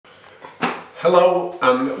Hello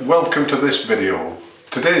and welcome to this video.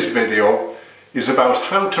 Today's video is about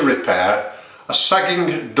how to repair a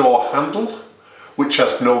sagging door handle which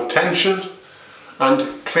has no tension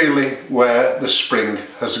and clearly where the spring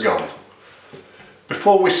has gone.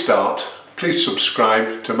 Before we start, please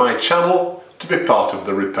subscribe to my channel to be part of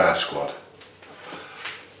the repair squad.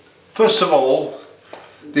 First of all,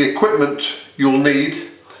 the equipment you'll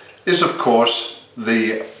need is of course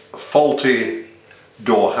the faulty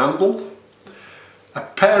door handle, a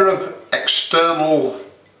pair of external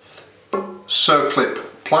circlip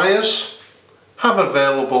pliers, have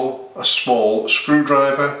available a small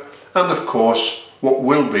screwdriver and of course what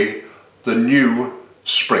will be the new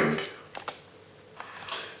spring.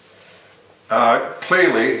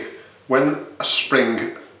 Clearly when a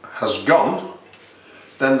spring has gone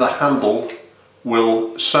then the handle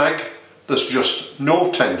will sag, there's just no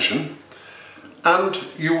tension, and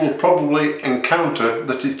you will probably encounter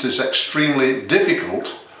that it is extremely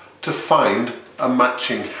difficult to find a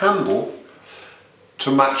matching handle to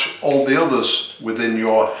match all the others within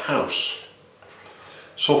your house.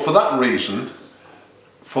 So for that reason,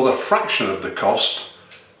 for the fraction of the cost,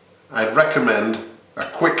 I'd recommend a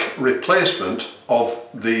quick replacement of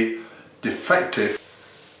the defective.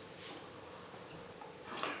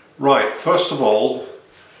 Right, first of all,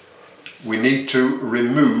 we need to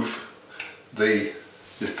remove the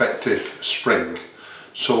defective spring.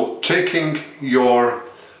 So taking your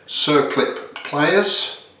circlip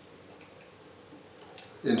pliers,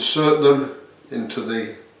 insert them into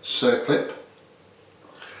the circlip,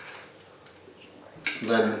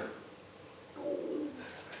 then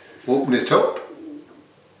open it up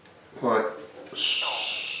like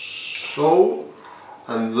so,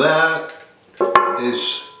 and there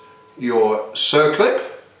is your circlip.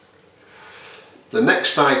 The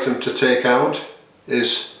next item to take out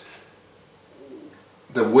is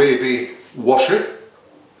the wavy washer,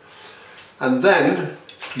 and then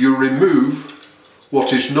you remove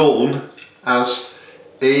what is known as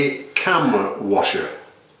a cam washer.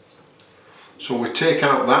 So we take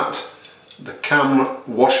out the cam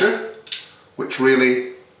washer, which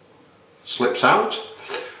really slips out,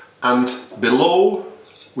 and below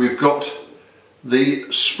we've got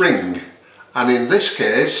the spring, and in this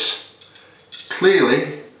case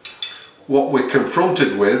clearly what we're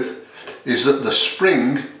confronted with is that the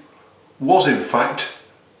spring was in fact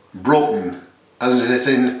broken and it is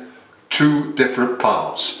in two different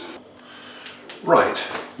parts. Right,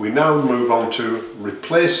 we now move on to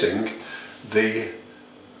replacing the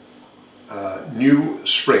new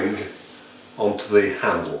spring onto the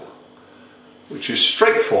handle, which is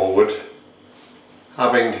straightforward,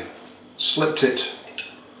 having slipped it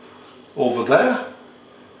over there.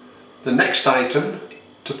 The next item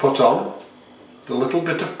to put on, the little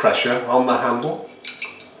bit of pressure on the handle,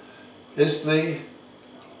 is we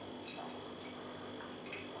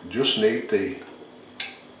just need the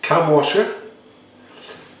cam washer.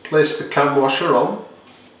 Place the cam washer on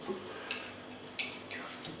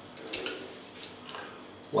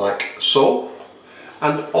like so,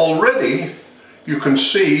 and already you can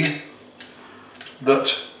see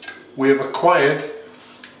that we have acquired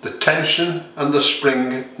the tension and the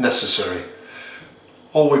spring necessary.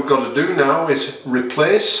 All we've got to do now is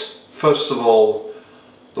replace, first of all,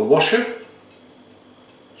 the washer.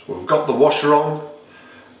 So we've got the washer on,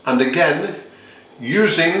 and again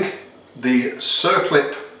using the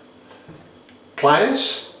circlip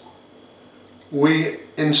pliers we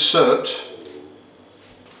insert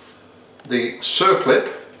the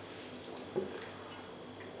circlip,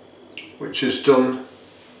 which is done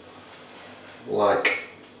like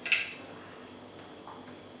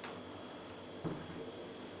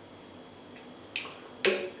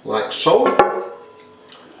so.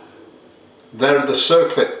 There are the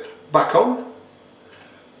circlip back on,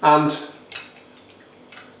 and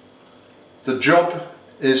the job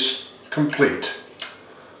is complete.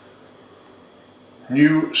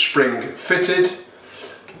 New spring fitted,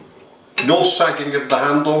 no sagging of the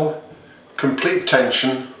handle, complete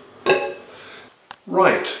tension.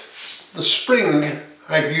 Right, the spring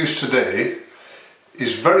I've used today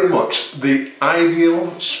is very much the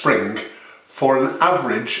ideal spring for an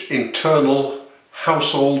average internal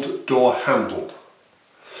household door handle.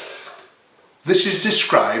 This is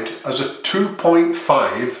described as a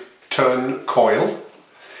 2.5 turn coil.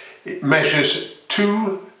 It measures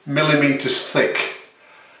 2 millimeters thick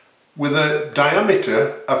with a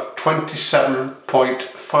diameter of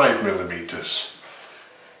 27.5 millimeters.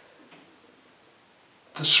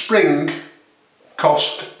 The spring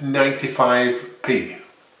cost 95p.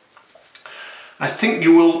 I think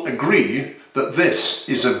you will agree that this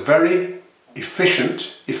is a very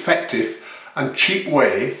efficient, effective and cheap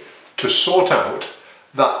way to sort out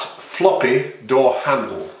that floppy door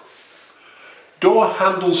handle. Door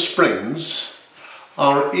handle springs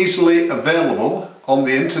are easily available on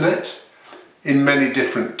the internet in many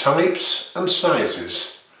different types and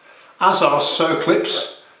sizes, as are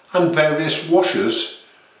circlips and various washers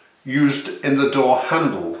used in the door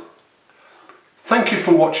handle. Thank you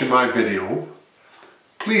for watching my video.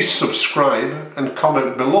 Please subscribe and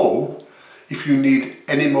comment below if you need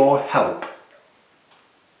any more help.